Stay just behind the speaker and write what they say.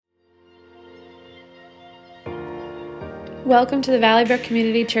Welcome to the Valley Brook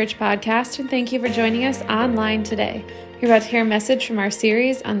Community Church podcast, and thank you for joining us online today. You're about to hear a message from our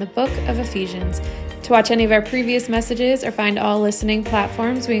series on the book of Ephesians. To watch any of our previous messages or find all listening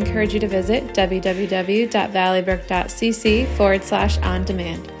platforms, we encourage you to visit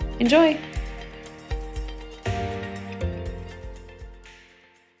www.valleybrook.cc/on-demand. Enjoy!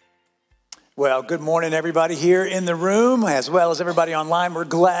 Well, good morning, everybody here in the room, as well as everybody online. We're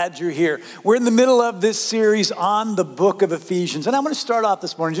glad you're here. We're in the middle of this series on the book of Ephesians, and I'm going to start off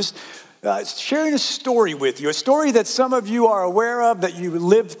this morning just sharing a story with you, a story that some of you are aware of, that you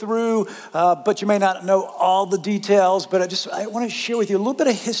lived through, but you may not know all the details, but I want to share with you a little bit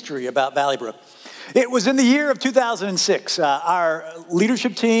of history about Valley Brook. It was in the year of 2006. Our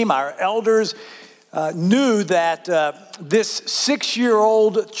leadership team, our elders, knew that this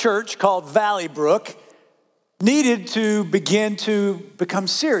 6-year-old church called Valley Brook needed to begin to become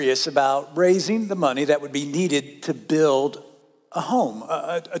serious about raising the money that would be needed to build a home,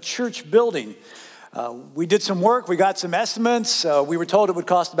 a church building. We did some work. We got some estimates. We were told it would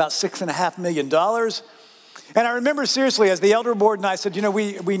cost about $6.5 million. And I remember seriously, as the elder board and I said,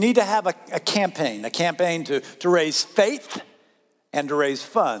 we need to have a campaign to raise faith and to raise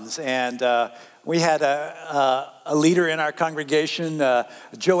funds. And we had a leader in our congregation,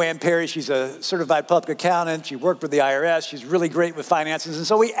 Joanne Perry. She's a certified public accountant. She worked with the IRS. She's really great with finances. And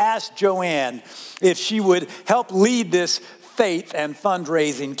so we asked Joanne if she would help lead this faith and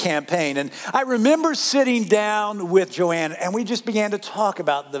fundraising campaign. And I remember sitting down with Joanne, and we just began to talk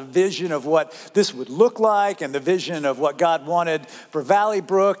about the vision of what this would look like and the vision of what God wanted for Valley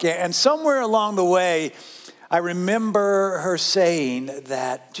Brook. And somewhere along the way, I remember her saying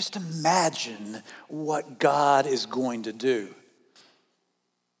that just imagine what God is going to do.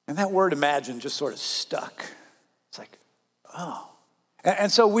 And that word imagine just sort of stuck. It's like, oh.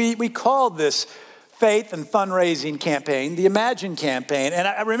 And so we called this faith and fundraising campaign the Imagine campaign. And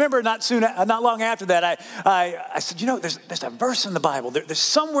I remember not long after that, I said, there's a verse in the Bible. There's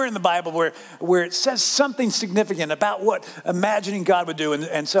somewhere in the Bible where it says something significant about what imagining God would do.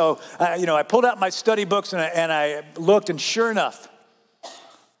 And so, I pulled out my study books and I looked, and sure enough,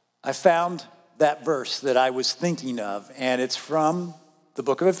 I found that verse that I was thinking of. And it's from the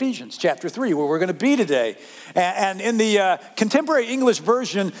book of Ephesians, chapter 3, where we're going to be today. And in the contemporary English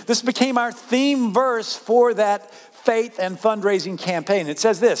version, this became our theme verse for that faith and fundraising campaign. It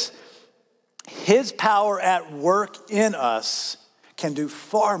says this: His power at work in us can do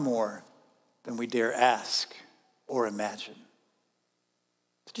far more than we dare ask or imagine.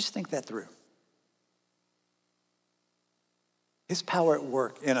 Just think that through. His power at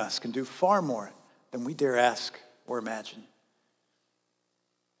work in us can do far more than we dare ask or imagine.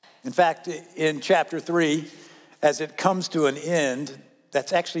 In fact, in chapter 3, as it comes to an end,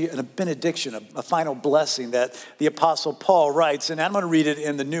 that's actually a benediction, a final blessing that the Apostle Paul writes. And I'm going to read it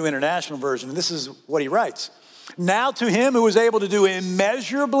in the New International Version. And this is what he writes. Now to him who is able to do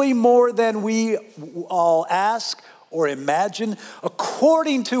immeasurably more than we all ask or imagine,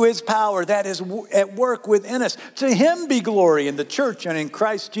 according to his power that is at work within us. To him be glory in the church and in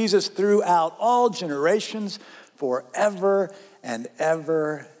Christ Jesus throughout all generations, forever and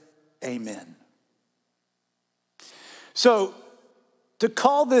ever. Amen. So, to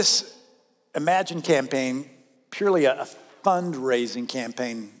call this Imagine campaign purely a fundraising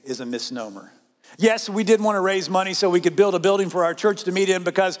campaign is a misnomer. Yes, we did want to raise money so we could build a building for our church to meet in,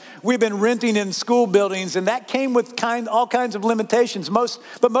 because we've been renting in school buildings, and that came with all kinds of limitations.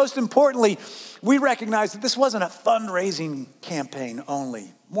 But most importantly, we recognized that this wasn't a fundraising campaign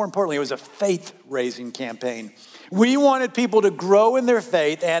only. More importantly, it was a faith-raising campaign. We wanted people to grow in their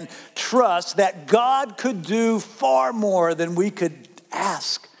faith and trust that God could do far more than we could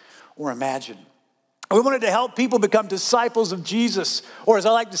ask or imagine. We wanted to help people become disciples of Jesus, or as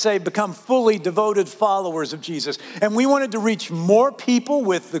I like to say, become fully devoted followers of Jesus. And we wanted to reach more people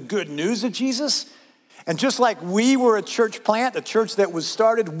with the good news of Jesus. And just like we were a church plant, a church that was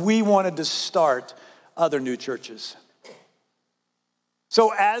started, we wanted to start other new churches.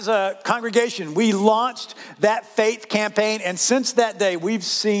 So as a congregation, we launched that faith campaign, and since that day, we've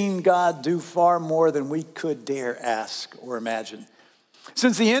seen God do far more than we could dare ask or imagine.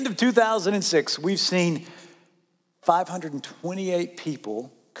 Since the end of 2006, we've seen 528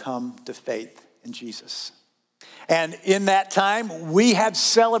 people come to faith in Jesus. And in that time, we have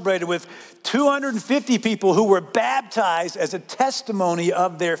celebrated with 250 people who were baptized as a testimony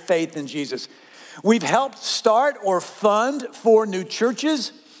of their faith in Jesus. We've helped start or fund 4 new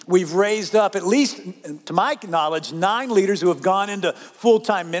churches. We've raised up, at least to my knowledge, 9 leaders who have gone into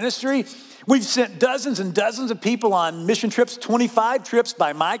full-time ministry. We've sent dozens and dozens of people on mission trips, 25 trips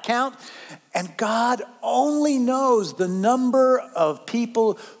by my count, and God only knows the number of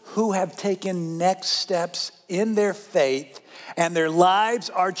people who have taken next steps in their faith, and their lives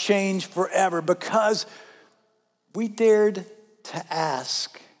are changed forever because we dared to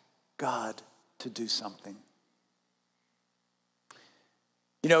ask God to do something.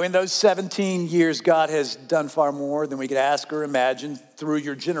 You know, in those 17 years, God has done far more than we could ask or imagine. Through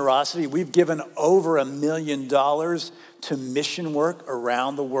your generosity, we've given over $1 million to mission work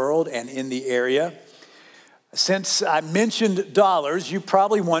around the world and in the area. Since I mentioned dollars, you're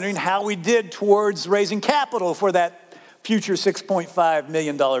probably wondering how we did towards raising capital for that future $6.5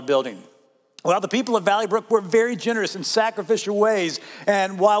 million building. Well, the people of Valley Brook were very generous in sacrificial ways.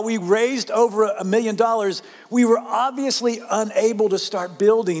 And while we raised over $1 million, we were obviously unable to start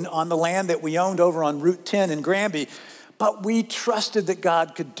building on the land that we owned over on Route 10 in Granby. But we trusted that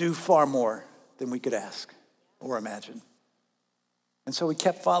God could do far more than we could ask or imagine. And so we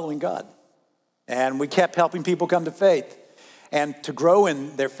kept following God. And we kept helping people come to faith and to grow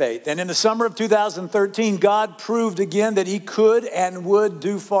in their faith. And in the summer of 2013, God proved again that he could and would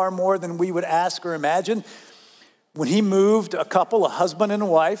do far more than we would ask or imagine when he moved a couple, a husband and a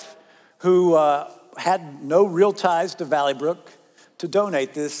wife, who had no real ties to Valley Brook, to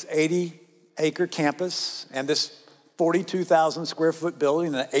donate this 80-acre campus and this 42,000 square foot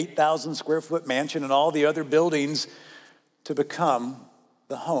building, an 8,000 square foot mansion, and all the other buildings to become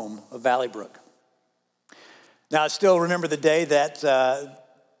the home of Valley Brook. Now, I still remember the day that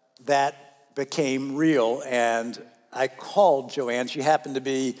that became real, and I called Joanne. She happened to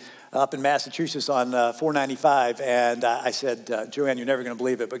be up in Massachusetts on 495, and I said, Joanne, you're never going to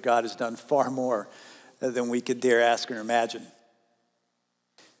believe it, but God has done far more than we could dare ask or imagine.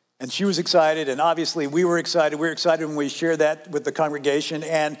 And she was excited, and obviously we were excited. We were excited when we shared that with the congregation,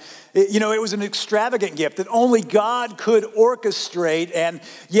 and it was an extravagant gift that only God could orchestrate, and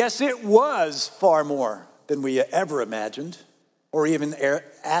yes, it was far more than we ever imagined or even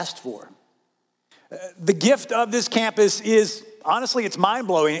asked for. The gift of this campus is, honestly, it's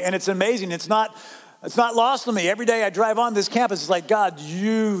mind-blowing and it's amazing. It's not lost on me. Every day I drive on this campus, it's like, God,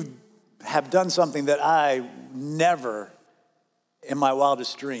 you have done something that I never in my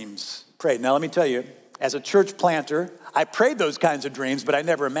wildest dreams prayed. Now, let me tell you, as a church planter, I prayed those kinds of dreams, but I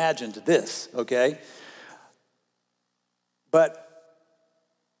never imagined this, okay? But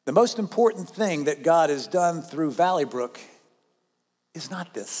the most important thing that God has done through Valley Brook is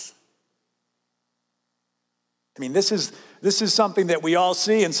not this. I mean, this is something that we all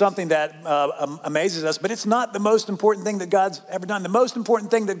see and something that amazes us, but it's not the most important thing that God's ever done. The most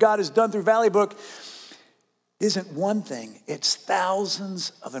important thing that God has done through Valley Brook isn't one thing. It's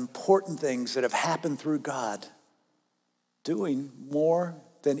thousands of important things that have happened through God, doing more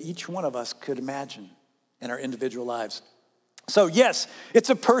than each one of us could imagine in our individual lives. So yes,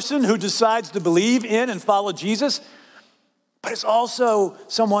 it's a person who decides to believe in and follow Jesus, but it's also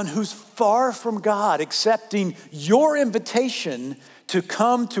someone who's far from God, accepting your invitation to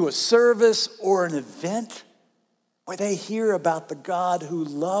come to a service or an event where they hear about the God who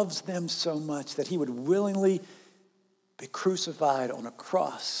loves them so much that he would willingly be crucified on a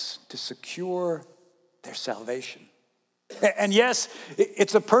cross to secure their salvation. And yes,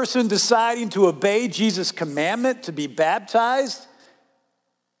 it's a person deciding to obey Jesus' commandment to be baptized,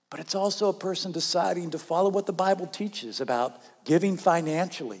 but it's also a person deciding to follow what the Bible teaches about giving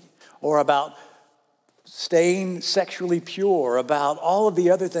financially, or about staying sexually pure, about all of the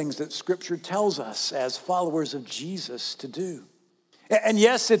other things that Scripture tells us as followers of Jesus to do. And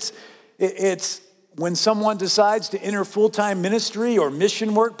yes, it's when someone decides to enter full-time ministry or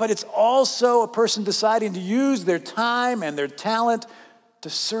mission work, but it's also a person deciding to use their time and their talent to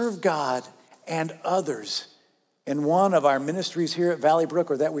serve God and others in one of our ministries here at Valley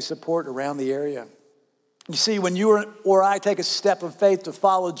Brook or that we support around the area. You see, when you or I take a step of faith to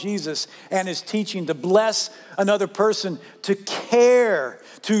follow Jesus and his teaching, to bless another person, to care,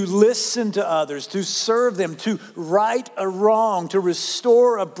 to listen to others, to serve them, to right a wrong, to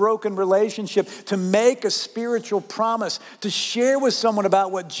restore a broken relationship, to make a spiritual promise, to share with someone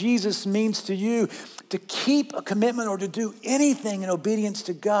about what Jesus means to you, to keep a commitment or to do anything in obedience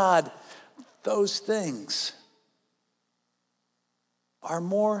to God, those things are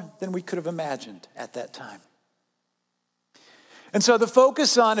more than we could have imagined at that time. And so the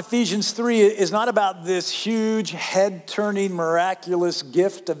focus on Ephesians 3 is not about this huge, head-turning, miraculous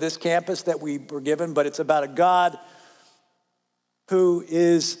gift of this campus that we were given, but it's about a God who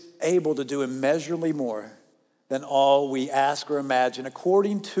is able to do immeasurably more than all we ask or imagine,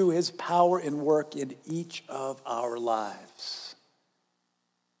 according to his power and work in each of our lives.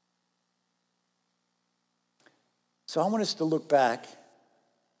 So I want us to look back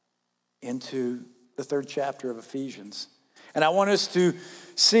into the 3rd chapter of Ephesians. And I want us to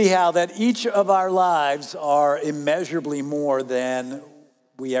see how that each of our lives are immeasurably more than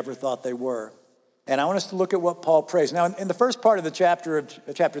we ever thought they were. And I want us to look at what Paul prays. Now, in the first part of the chapter of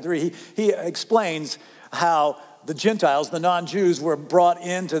chapter 3, he explains how the Gentiles, the non-Jews, were brought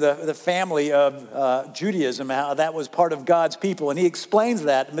into the family of Judaism, how that was part of God's people. And he explains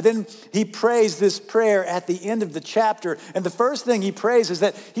that. But then he prays this prayer at the end of the chapter. And the first thing he prays is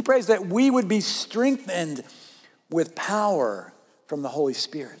that he prays that we would be strengthened with power from the Holy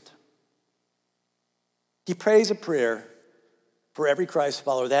Spirit. He prays a prayer for every Christ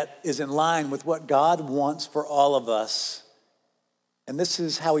follower that is in line with what God wants for all of us. And this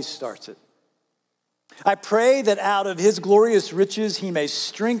is how he starts it. I pray that out of his glorious riches he may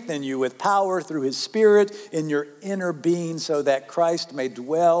strengthen you with power through his Spirit in your inner being, so that Christ may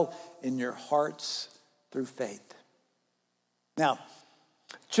dwell in your hearts through faith. Now,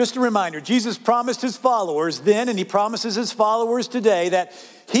 just a reminder, Jesus promised his followers then, and he promises his followers today, that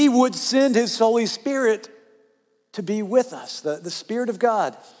he would send his Holy Spirit to be with us, the Spirit of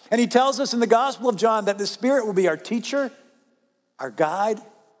God. And he tells us in the Gospel of John that the Spirit will be our teacher, our guide,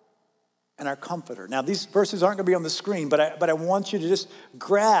 and our comforter. Now, these verses aren't going to be on the screen, but I want you to just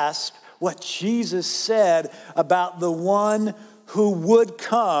grasp what Jesus said about the one who would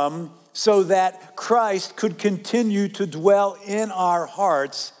come so that Christ could continue to dwell in our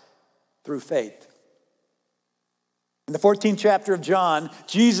hearts through faith. In the 14th chapter of John,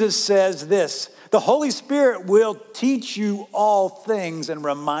 Jesus says this: the Holy Spirit will teach you all things and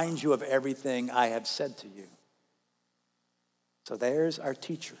remind you of everything I have said to you. So there's our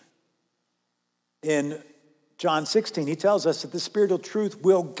teacher. In John 16, he tells us that the Spirit of truth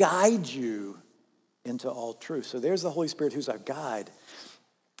will guide you into all truth. So there's the Holy Spirit who's our guide.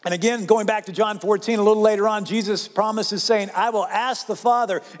 And again, going back to John 14, a little later on, Jesus promises saying, I will ask the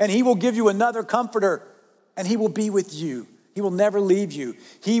Father, and he will give you another comforter, and he will be with you. He will never leave you.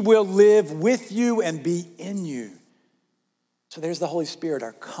 He will live with you and be in you. So there's the Holy Spirit,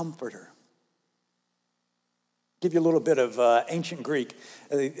 our comforter. Give you a little bit of ancient Greek.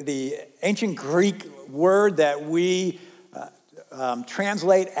 The ancient Greek word that we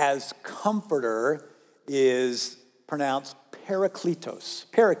translate as comforter is pronounced parakletos.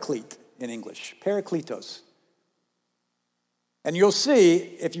 Paraclete in English. Parakletos. And you'll see,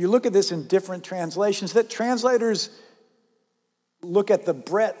 if you look at this in different translations, that translators look at the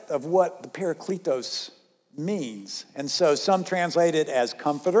breadth of what the parakletos means. And so some translate it as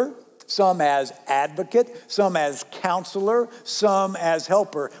comforter, some as advocate, some as counselor, some as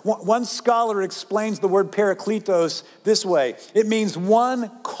helper. One scholar explains the word parakletos this way. It means one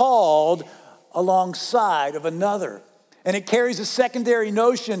called alongside of another. And it carries a secondary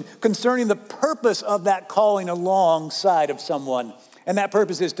notion concerning the purpose of that calling alongside of someone. And that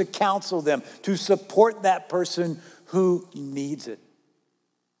purpose is to counsel them, to support that person who needs it.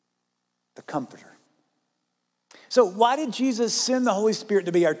 The comforter. So why did Jesus send the Holy Spirit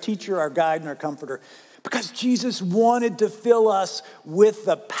to be our teacher, our guide, and our comforter? Because Jesus wanted to fill us with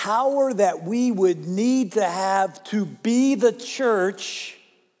the power that we would need to have to be the church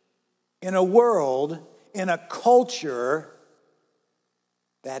in a world, in a culture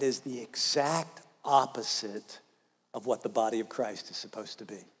that is the exact opposite of what the body of Christ is supposed to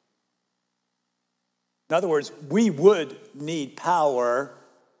be. In other words, we would need power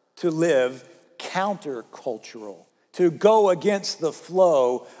to live countercultural, to go against the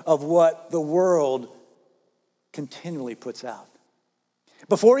flow of what the world continually puts out.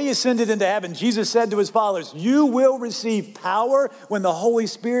 Before he ascended into heaven, Jesus said to his followers, you will receive power when the Holy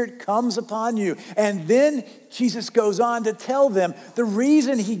Spirit comes upon you. And then Jesus goes on to tell them the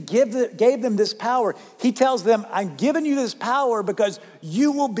reason he gave them this power. He tells them, I'm giving you this power because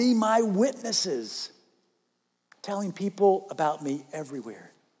you will be my witnesses, telling people about me everywhere.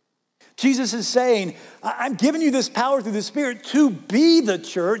 Jesus is saying, I'm giving you this power through the Spirit to be the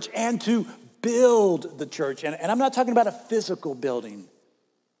church and to build the church. And I'm not talking about a physical building.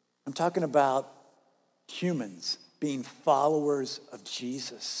 I'm talking about humans being followers of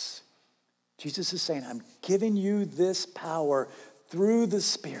Jesus. Jesus is saying, I'm giving you this power through the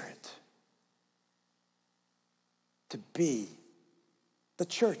Spirit to be the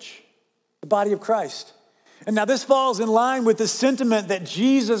church, the body of Christ. And now this falls in line with the sentiment that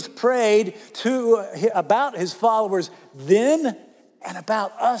Jesus prayed about his followers then and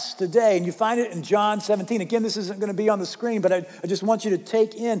about us today. And you find it in John 17. Again, this isn't going to be on the screen, but I just want you to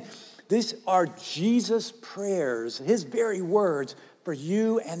take in. These are Jesus' prayers, his very words for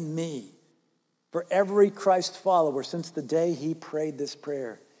you and me, for every Christ follower since the day he prayed this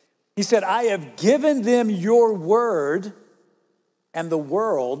prayer. He said, I have given them your word, and the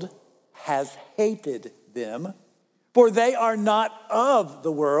world has hated them, for they are not of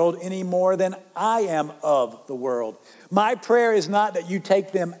the world any more than I am of the world. My prayer is not that you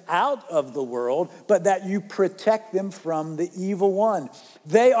take them out of the world, but that you protect them from the evil one.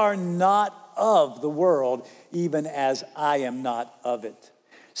 They are not of the world, even as I am not of it.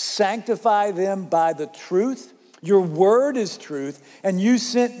 Sanctify them by the truth. Your word is truth, and you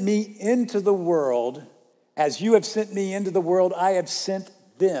sent me into the world. As you have sent me into the world, I have sent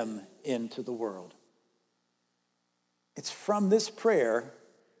them into the world. It's from this prayer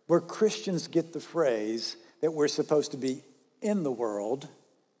where Christians get the phrase that we're supposed to be in the world,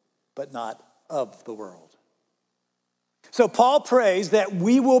 but not of the world. So Paul prays that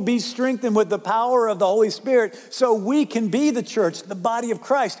we will be strengthened with the power of the Holy Spirit so we can be the church, the body of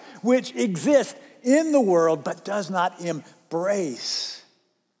Christ, which exists in the world but does not embrace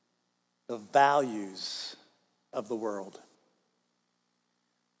the values of the world.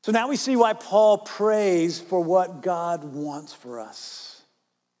 So now we see why Paul prays for what God wants for us.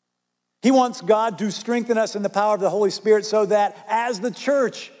 He wants God to strengthen us in the power of the Holy Spirit so that as the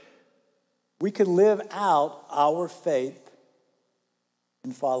church, we could live out our faith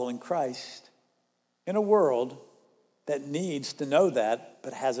in following Christ in a world that needs to know that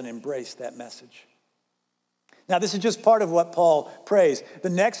but hasn't embraced that message. Now, this is just part of what Paul prays. The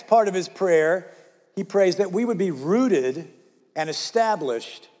next part of his prayer, he prays that we would be rooted and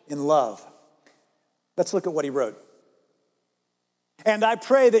established in love. Let's look at what he wrote. And I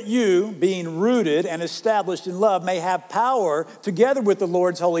pray that you, being rooted and established in love, may have power, together with the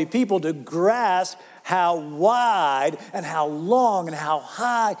Lord's holy people, to grasp how wide and how long and how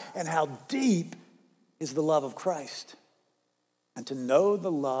high and how deep is the love of Christ, and to know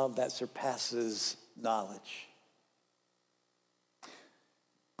the love that surpasses knowledge.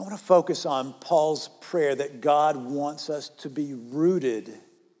 I want to focus on Paul's prayer that God wants us to be rooted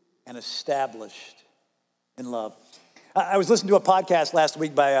and established in love. I was listening to a podcast last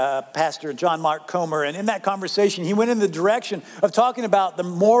week by Pastor John Mark Comer, and in that conversation, he went in the direction of talking about the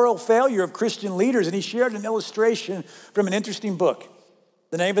moral failure of Christian leaders, and he shared an illustration from an interesting book.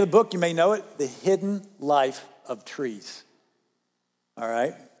 The name of the book, you may know it, The Hidden Life of Trees. All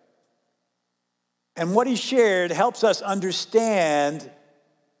right? And what he shared helps us understand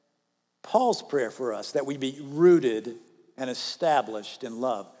Paul's prayer for us, that we be rooted and established in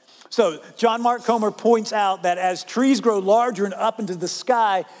love. So John Mark Comer points out that as trees grow larger and up into the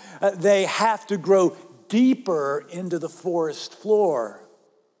sky, they have to grow deeper into the forest floor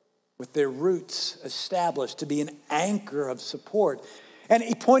with their roots established to be an anchor of support. And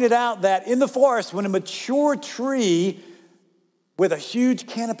he pointed out that in the forest, when a mature tree with a huge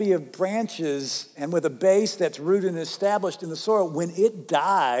canopy of branches and with a base that's rooted and established in the soil, when it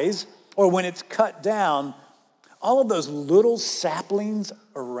dies or when it's cut down, all of those little saplings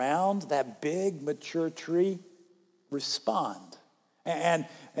around that big mature tree respond. And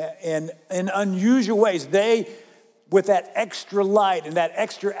in unusual ways, they, with that extra light and that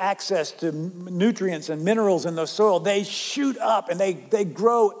extra access to nutrients and minerals in the soil, they shoot up and they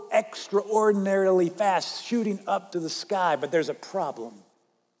grow extraordinarily fast, shooting up to the sky. But there's a problem.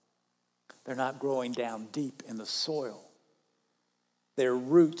 They're not growing down deep in the soil. Their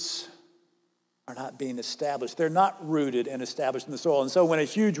roots are not being established. They're not rooted and established in the soil. And so when a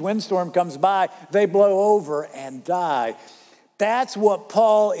huge windstorm comes by, they blow over and die. That's what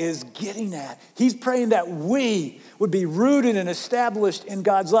Paul is getting at. He's praying that we would be rooted and established in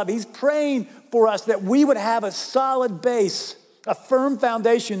God's love. He's praying for us that we would have a solid base, a firm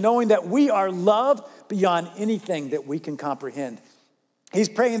foundation, knowing that we are loved beyond anything that we can comprehend. He's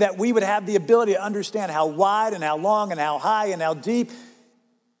praying that we would have the ability to understand how wide and how long and how high and how deep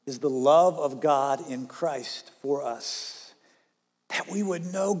is the love of God in Christ for us. That we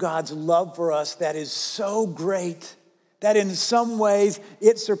would know God's love for us that is so great that in some ways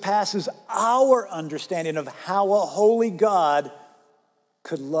it surpasses our understanding of how a holy God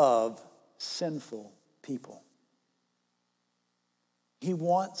could love sinful people. He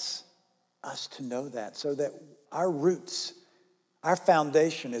wants us to know that so that our roots, our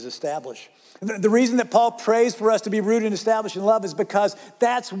foundation is established. The reason that Paul prays for us to be rooted and established in love is because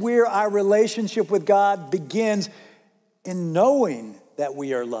that's where our relationship with God begins, in knowing that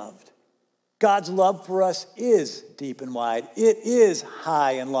we are loved. God's love for us is deep and wide. It is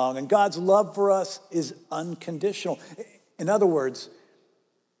high and long. And God's love for us is unconditional. In other words,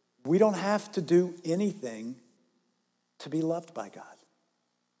 we don't have to do anything to be loved by God.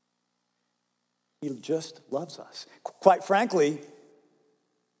 He just loves us. Quite frankly,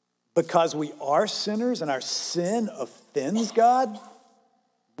 because we are sinners and our sin offends God,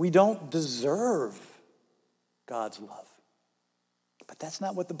 We don't deserve God's love. But that's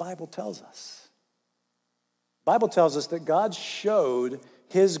not what the Bible tells us. The Bible tells us that God showed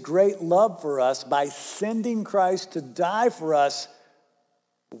his great love for us by sending Christ to die for us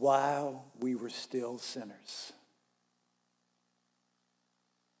while we were still sinners.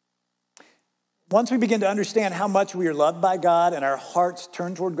 Once we begin to understand how much we are loved by God and our hearts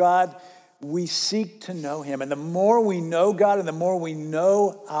turn toward God, we seek to know him. And the more we know God and the more we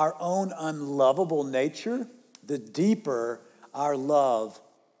know our own unlovable nature, the deeper our love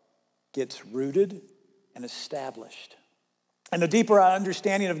gets rooted and established. And the deeper our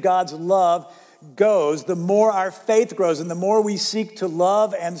understanding of God's love goes, the more our faith grows and the more we seek to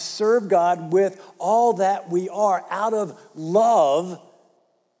love and serve God with all that we are out of love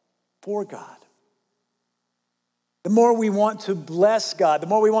for God. The more we want to bless God, the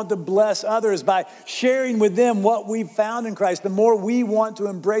more we want to bless others by sharing with them what we've found in Christ, the more we want to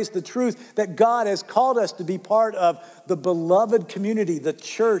embrace the truth that God has called us to be part of the beloved community, the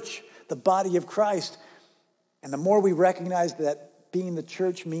church, the body of Christ. And the more we recognize that being the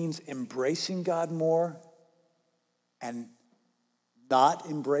church means embracing God more and not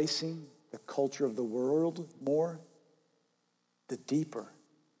embracing the culture of the world more, the deeper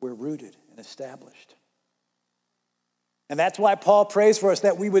we're rooted and established. And that's why Paul prays for us,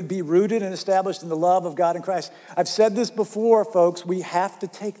 that we would be rooted and established in the love of God in Christ. I've said this before, folks. We have to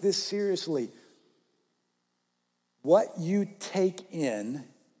take this seriously. What you take in,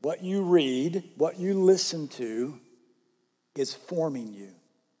 what you read, what you listen to is forming you.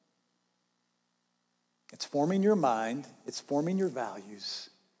 It's forming your mind. It's forming your values.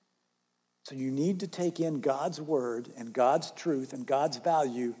 So you need to take in God's word and God's truth and God's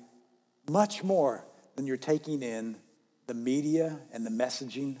value much more than you're taking in the media and the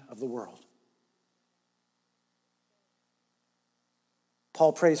messaging of the world.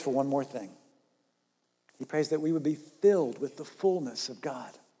 Paul prays for one more thing. He prays that we would be filled with the fullness of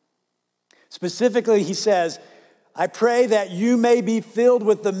God. Specifically, he says, I pray that you may be filled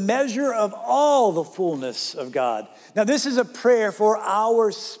with the measure of all the fullness of God. Now, this is a prayer for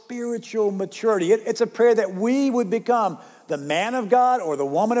our spiritual maturity. It's a prayer that we would become the man of God or the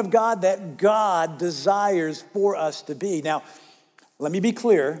woman of God that God desires for us to be. Now, let me be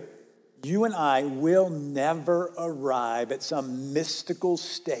clear. You and I will never arrive at some mystical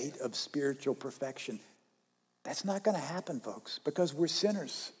state of spiritual perfection. That's not going to happen, folks, because we're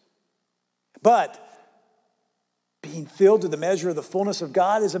sinners. But being filled to the measure of the fullness of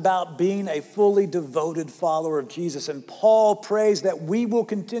God is about being a fully devoted follower of Jesus. And Paul prays that we will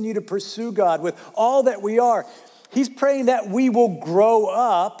continue to pursue God with all that we are. He's praying that we will grow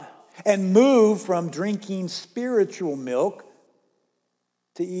up and move from drinking spiritual milk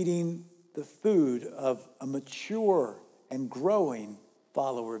to eating the food of a mature and growing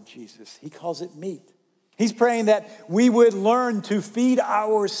follower of Jesus. He calls it meat. He's praying that we would learn to feed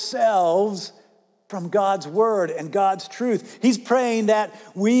ourselves from God's word and God's truth. He's praying that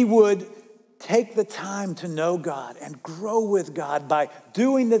we would take the time to know God and grow with God by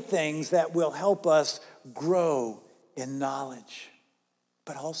doing the things that will help us grow in knowledge,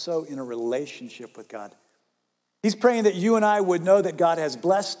 but also in a relationship with God. He's praying that you and I would know that God has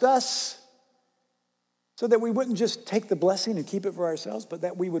blessed us so that we wouldn't just take the blessing and keep it for ourselves, but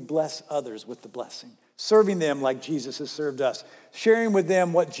that we would bless others with the blessing, serving them like Jesus has served us, sharing with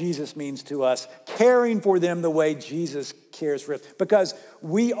them what Jesus means to us, caring for them the way Jesus cares for us, because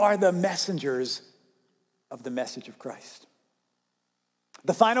we are the messengers of the message of Christ.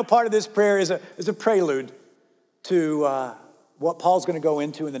 The final part of this prayer is a prelude to what Paul's going to go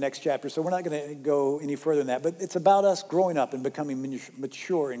into in the next chapter. So we're not going to go any further than that, but it's about us growing up and becoming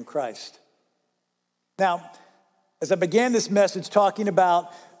mature in Christ. Now, as I began this message talking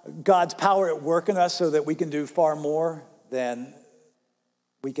about God's power at work in us so that we can do far more than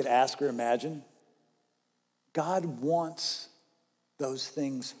we could ask or imagine, God wants those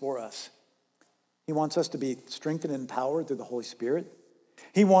things for us. He wants us to be strengthened and empowered through the Holy Spirit.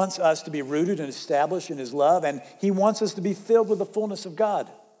 He wants us to be rooted and established in his love, and he wants us to be filled with the fullness of God.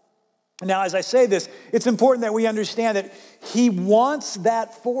 Now, as I say this, it's important that we understand that he wants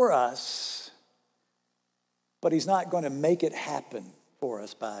that for us, but he's not going to make it happen for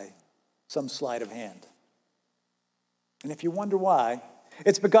us by some sleight of hand. And if you wonder why,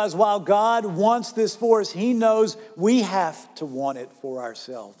 it's because while God wants this for us, he knows we have to want it for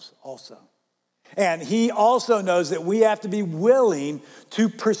ourselves also. And he also knows that we have to be willing to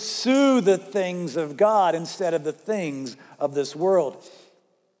pursue the things of God instead of the things of this world.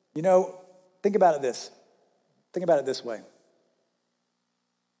 You know, think about it this way.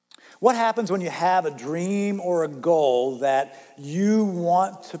 What happens when you have a dream or a goal that you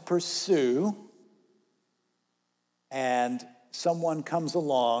want to pursue and someone comes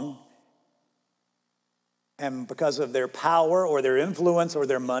along and because of their power or their influence or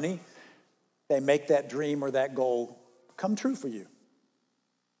their money, they make that dream or that goal come true for you?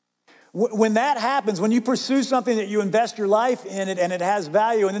 When that happens, when you pursue something that you invest your life in it and it has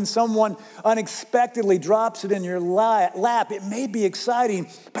value, and then someone unexpectedly drops it in your lap, it may be exciting,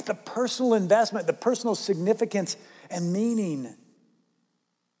 but the personal investment, the personal significance and meaning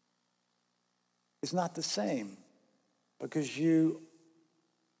is not the same because you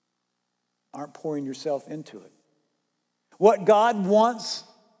aren't pouring yourself into it. What God wants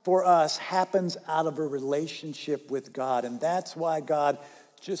for us happens out of a relationship with God, and that's why God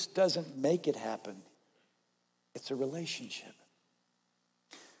just doesn't make it happen. It's a relationship.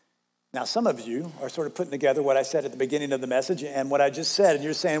 Now, some of you are sort of putting together what I said at the beginning of the message and what I just said, and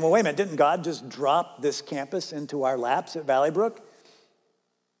you're saying, well, wait a minute, didn't God just drop this campus into our laps at Valley Brook?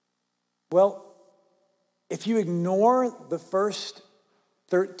 Well, if you ignore the first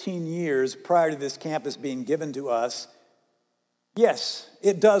 13 years prior to this campus being given to us, yes,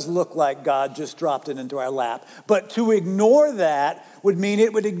 it does look like God just dropped it into our lap. But to ignore that would mean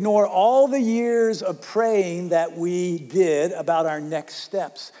it would ignore all the years of praying that we did about our next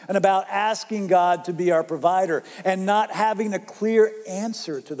steps and about asking God to be our provider and not having a clear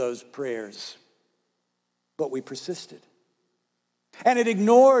answer to those prayers. But we persisted. And it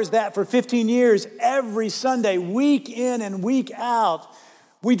ignores that for 15 years, every Sunday, week in and week out,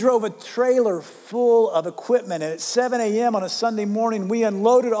 we drove a trailer full of equipment, and at 7 a.m. on a Sunday morning, we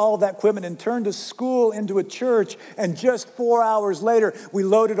unloaded all of that equipment and turned a school into a church, and just 4 hours later, we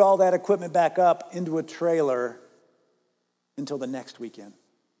loaded all that equipment back up into a trailer until the next weekend.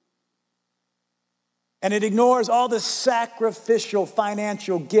 And it ignores all the sacrificial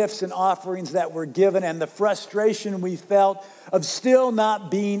financial gifts and offerings that were given and the frustration we felt of still not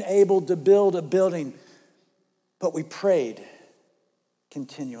being able to build a building. But we prayed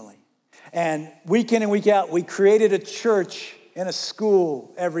continually. And week in and week out, we created a church in a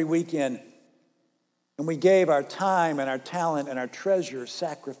school every weekend. And we gave our time and our talent and our treasure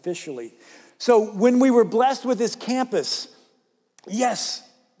sacrificially. So when we were blessed with this campus, yes,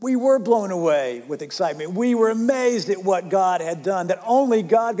 we were blown away with excitement. We were amazed at what God had done, that only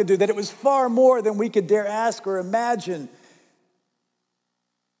God could do, that it was far more than we could dare ask or imagine.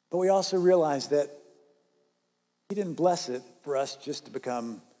 But we also realized that He didn't bless it for us just to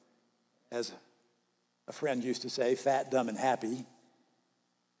become, as a friend used to say, fat, dumb, and happy.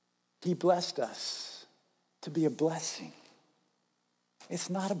 He blessed us to be a blessing.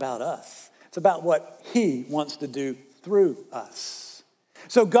 It's not about us. It's about what He wants to do through us.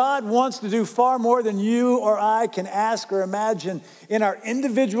 So God wants to do far more than you or I can ask or imagine in our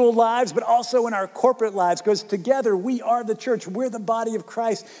individual lives, but also in our corporate lives, because together we are the church. We're the body of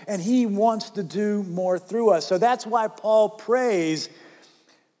Christ, and He wants to do more through us. So that's why Paul prays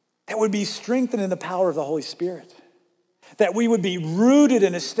that we'd be strengthened in the power of the Holy Spirit, that we would be rooted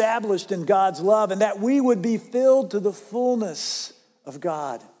and established in God's love, and that we would be filled to the fullness of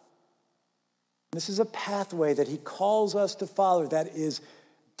God. This is a pathway that He calls us to follow that is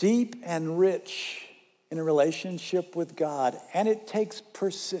deep and rich in a relationship with God, and it takes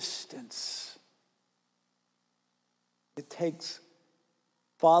persistence. It takes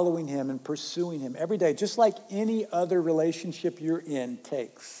following Him and pursuing Him every day, just like any other relationship you're in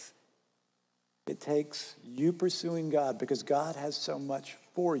takes. It takes you pursuing God because God has so much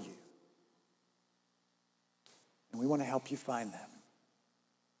for you. And we want to help you find that.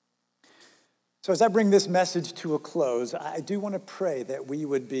 So as I bring this message to a close, I do want to pray that we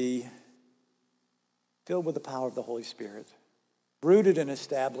would be filled with the power of the Holy Spirit, rooted and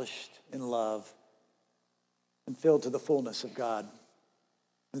established in love, and filled to the fullness of God,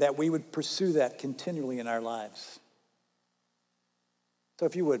 and that we would pursue that continually in our lives. So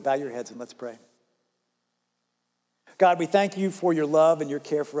if you would, bow your heads and let's pray. God, we thank You for Your love and Your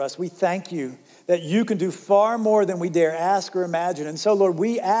care for us. We thank You that You can do far more than we dare ask or imagine. And so, Lord,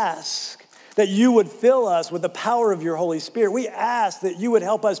 we ask that You would fill us with the power of Your Holy Spirit. We ask that You would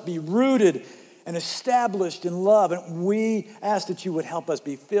help us be rooted and established in love. And we ask that You would help us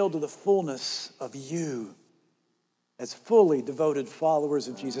be filled to the fullness of You as fully devoted followers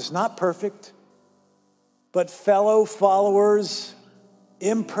of Jesus. Not perfect, but fellow followers,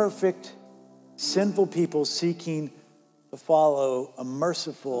 imperfect, sinful people seeking to follow a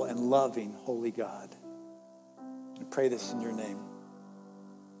merciful and loving holy God. I pray this in Your name.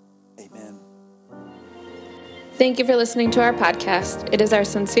 Amen. Thank you for listening to our podcast. It is our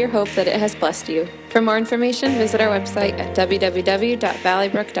sincere hope that it has blessed you. For more information, visit our website at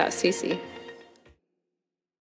www.valleybrook.cc.